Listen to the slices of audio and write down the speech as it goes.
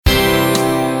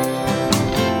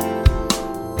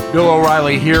Bill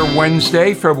O'Reilly here,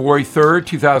 Wednesday, February 3rd,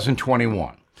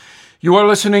 2021. You are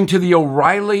listening to the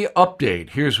O'Reilly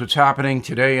Update. Here's what's happening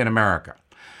today in America.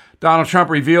 Donald Trump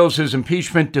reveals his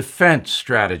impeachment defense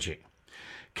strategy.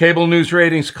 Cable news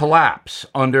ratings collapse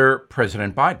under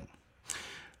President Biden.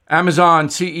 Amazon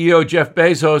CEO Jeff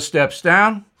Bezos steps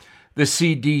down. The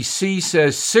CDC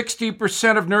says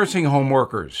 60% of nursing home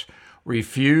workers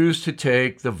refuse to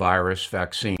take the virus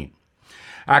vaccine.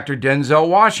 Actor Denzel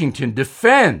Washington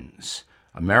defends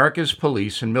America's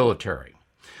police and military.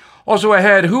 Also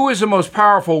ahead, who is the most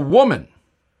powerful woman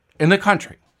in the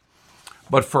country?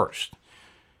 But first,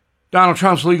 Donald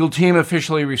Trump's legal team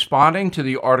officially responding to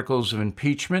the articles of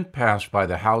impeachment passed by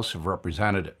the House of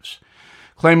Representatives,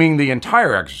 claiming the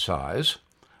entire exercise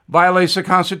violates the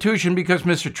Constitution because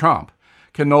Mr. Trump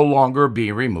can no longer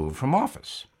be removed from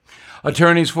office.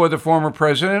 Attorneys for the former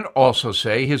president also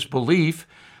say his belief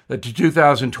that the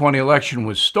 2020 election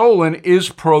was stolen is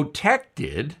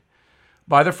protected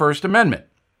by the First Amendment,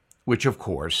 which, of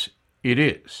course, it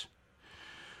is.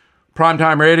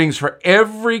 Primetime ratings for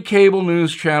every cable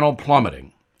news channel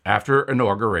plummeting after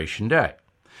Inauguration Day.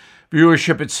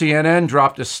 Viewership at CNN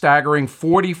dropped a staggering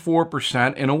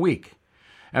 44% in a week.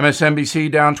 MSNBC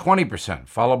down 20%,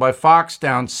 followed by Fox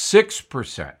down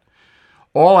 6%.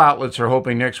 All outlets are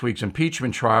hoping next week's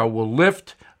impeachment trial will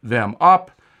lift them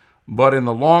up, but in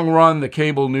the long run, the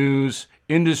cable news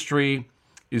industry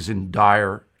is in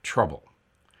dire trouble.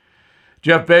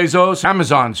 Jeff Bezos,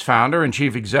 Amazon's founder and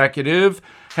chief executive,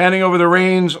 handing over the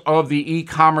reins of the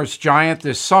e-commerce giant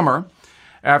this summer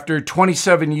after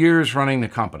 27 years running the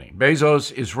company.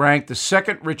 Bezos is ranked the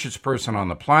second richest person on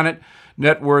the planet,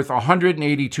 net worth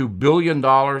 $182 billion.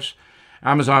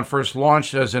 Amazon first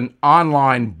launched as an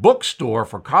online bookstore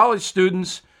for college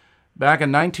students back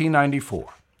in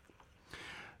 1994.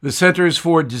 The Centers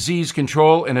for Disease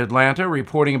Control in Atlanta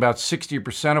reporting about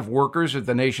 60% of workers at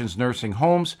the nation's nursing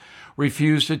homes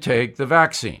refuse to take the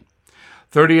vaccine.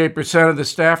 38% of the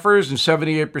staffers and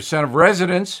 78% of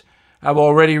residents have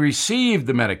already received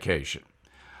the medication.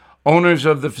 Owners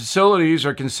of the facilities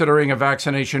are considering a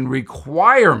vaccination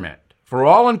requirement for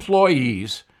all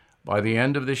employees by the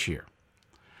end of this year.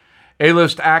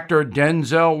 A-list actor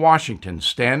Denzel Washington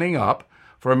standing up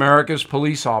for America's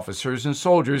police officers and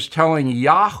soldiers, telling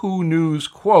Yahoo News,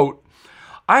 quote,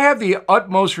 "I have the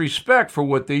utmost respect for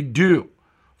what they do,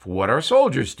 for what our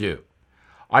soldiers do.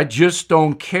 I just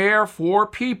don't care for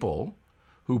people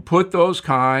who put those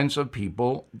kinds of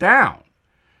people down.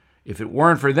 If it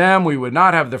weren't for them, we would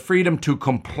not have the freedom to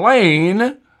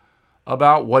complain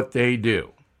about what they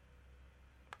do."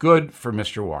 Good for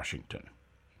Mr. Washington.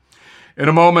 In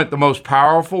a moment, the most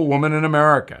powerful woman in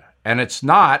America, and it's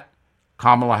not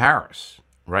Kamala Harris.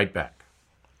 Right back.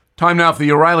 Time now for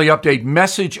the O'Reilly Update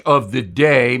message of the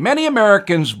day. Many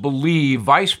Americans believe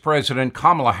Vice President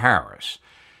Kamala Harris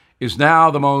is now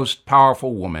the most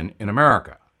powerful woman in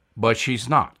America, but she's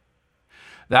not.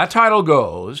 That title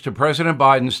goes to President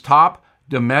Biden's top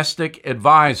domestic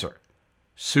advisor,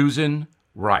 Susan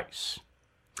Rice.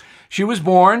 She was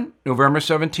born November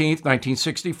 17th,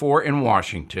 1964 in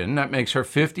Washington. That makes her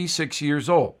 56 years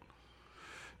old.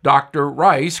 Dr.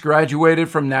 Rice graduated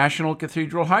from National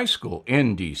Cathedral High School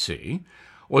in D.C.,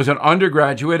 was an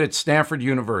undergraduate at Stanford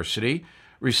University,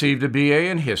 received a B.A.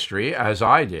 in history, as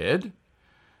I did.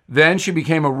 Then she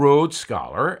became a Rhodes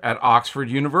Scholar at Oxford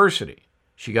University.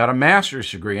 She got a master's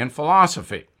degree in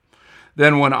philosophy,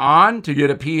 then went on to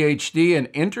get a Ph.D. in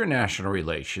international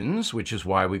relations, which is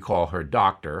why we call her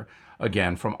doctor,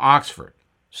 again from Oxford.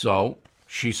 So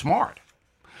she's smart.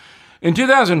 In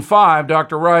 2005,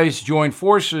 Dr. Rice joined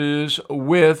forces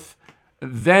with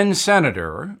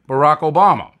then-Senator Barack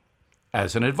Obama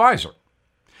as an advisor.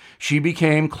 She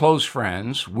became close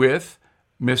friends with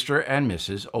Mr. and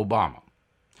Mrs. Obama.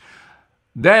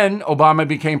 Then Obama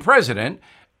became president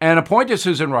and appointed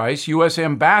Susan Rice U.S.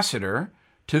 ambassador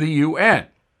to the UN.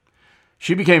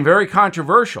 She became very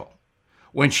controversial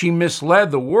when she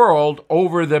misled the world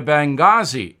over the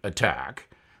Benghazi attack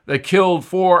that killed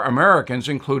 4 Americans,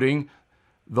 including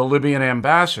the Libyan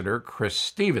ambassador, Chris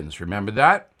Stevens. Remember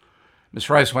that?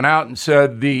 Ms. Rice went out and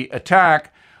said the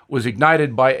attack was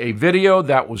ignited by a video.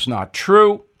 That was not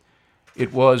true.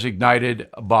 It was ignited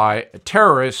by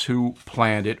terrorists who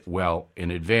planned it well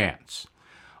in advance.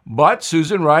 But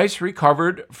Susan Rice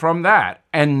recovered from that.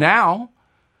 And now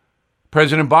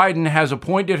President Biden has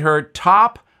appointed her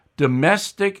top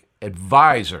domestic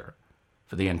advisor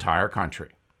for the entire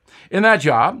country. In that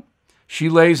job, she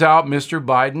lays out Mr.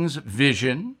 Biden's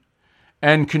vision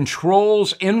and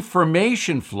controls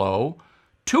information flow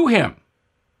to him.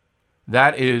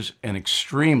 That is an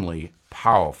extremely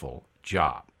powerful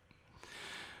job.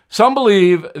 Some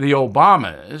believe the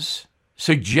Obamas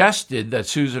suggested that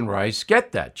Susan Rice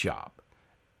get that job,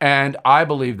 and I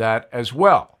believe that as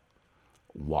well.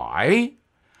 Why?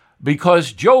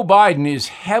 Because Joe Biden is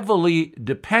heavily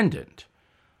dependent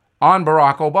on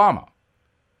Barack Obama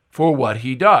for what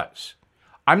he does.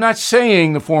 I'm not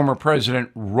saying the former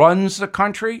president runs the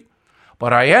country,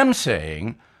 but I am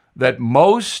saying that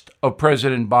most of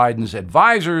President Biden's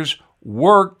advisors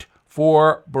worked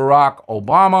for Barack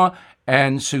Obama,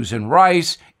 and Susan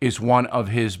Rice is one of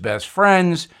his best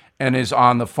friends and is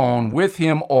on the phone with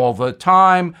him all the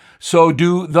time. So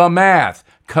do the math.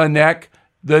 Connect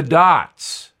the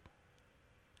dots.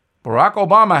 Barack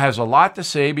Obama has a lot to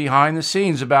say behind the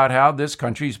scenes about how this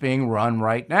country is being run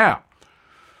right now.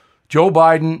 Joe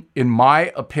Biden, in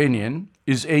my opinion,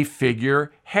 is a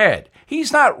figurehead.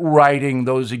 He's not writing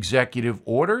those executive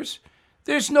orders.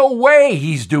 There's no way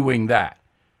he's doing that.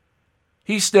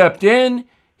 He stepped in,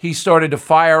 he started to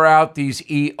fire out these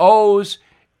EOs.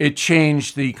 It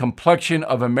changed the complexion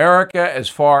of America as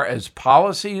far as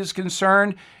policy is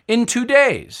concerned in 2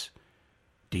 days.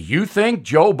 Do you think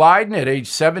Joe Biden at age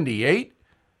 78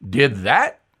 did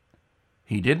that?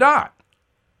 He did not.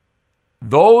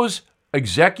 Those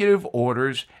executive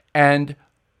orders and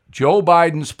Joe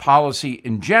Biden's policy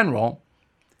in general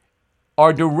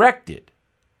are directed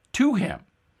to him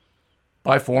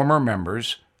by former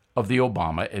members of the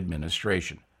Obama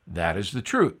administration. That is the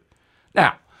truth.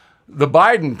 Now, the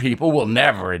Biden people will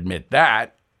never admit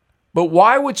that, but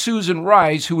why would Susan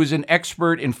Rice, who is an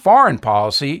expert in foreign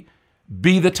policy,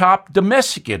 be the top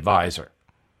domestic advisor?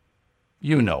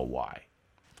 You know why.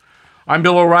 I'm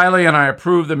Bill O'Reilly, and I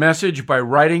approve the message by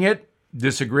writing it.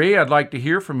 Disagree? I'd like to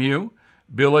hear from you.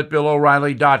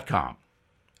 Bill@BillO'Reilly.com.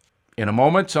 In a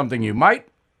moment, something you might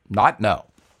not know.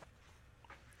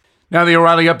 Now, the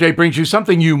O'Reilly Update brings you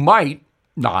something you might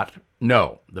not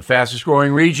know. The fastest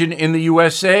growing region in the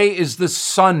USA is the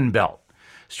Sun Belt,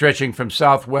 stretching from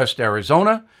southwest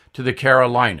Arizona to the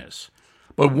Carolinas.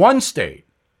 But one state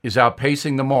is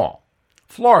outpacing them all: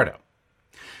 Florida.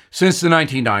 Since the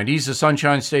 1990s, the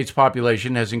Sunshine State's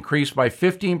population has increased by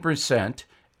 15%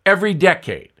 every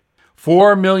decade.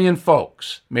 4 million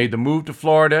folks made the move to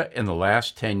Florida in the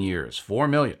last 10 years. 4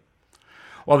 million.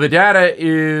 While the data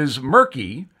is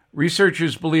murky,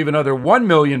 researchers believe another 1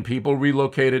 million people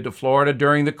relocated to Florida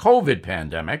during the COVID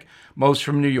pandemic, most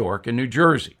from New York and New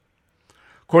Jersey.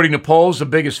 According to polls, the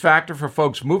biggest factor for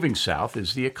folks moving south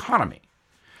is the economy.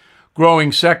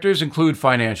 Growing sectors include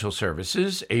financial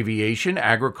services, aviation,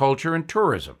 agriculture, and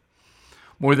tourism.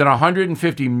 More than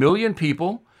 150 million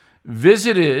people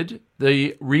visited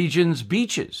the region's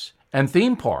beaches and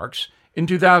theme parks in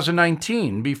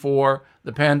 2019 before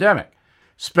the pandemic,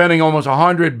 spending almost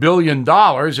 $100 billion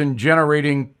and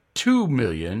generating 2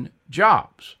 million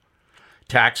jobs.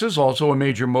 Taxes, also a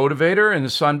major motivator in the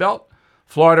Sun Belt.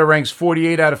 Florida ranks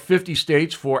 48 out of 50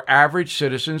 states for average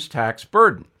citizens' tax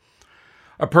burden.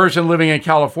 A person living in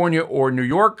California or New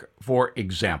York, for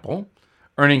example,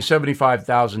 earning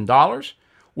 $75,000,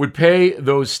 would pay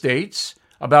those states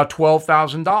about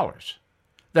 $12,000.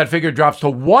 That figure drops to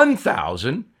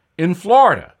 $1,000 in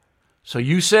Florida. So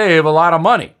you save a lot of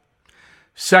money.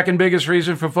 Second biggest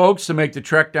reason for folks to make the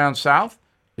trek down south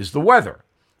is the weather.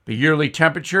 The yearly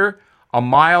temperature, a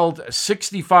mild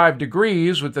 65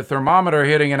 degrees, with the thermometer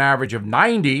hitting an average of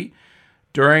 90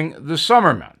 during the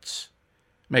summer months.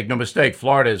 Make no mistake,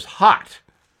 Florida is hot,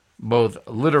 both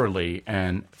literally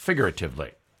and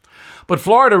figuratively. But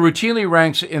Florida routinely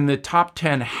ranks in the top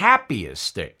 10 happiest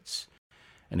states.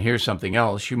 And here's something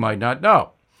else you might not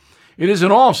know. It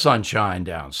isn't all sunshine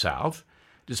down south.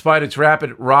 Despite its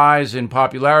rapid rise in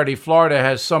popularity, Florida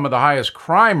has some of the highest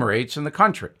crime rates in the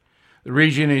country. The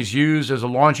region is used as a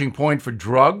launching point for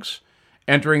drugs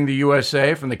entering the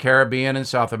USA from the Caribbean and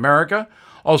South America,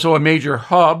 also a major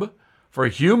hub for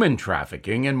human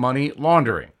trafficking and money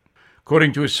laundering.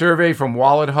 According to a survey from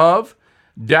WalletHub,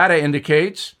 data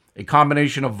indicates a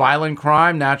combination of violent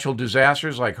crime, natural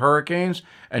disasters like hurricanes,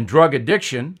 and drug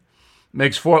addiction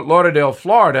makes Fort Lauderdale,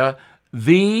 Florida,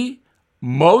 the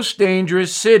most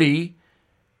dangerous city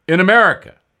in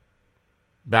America.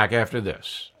 Back after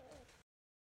this.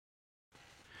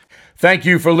 Thank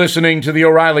you for listening to the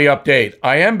O'Reilly Update.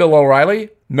 I am Bill O'Reilly.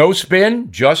 No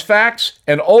spin, just facts,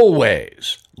 and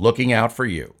always looking out for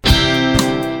you.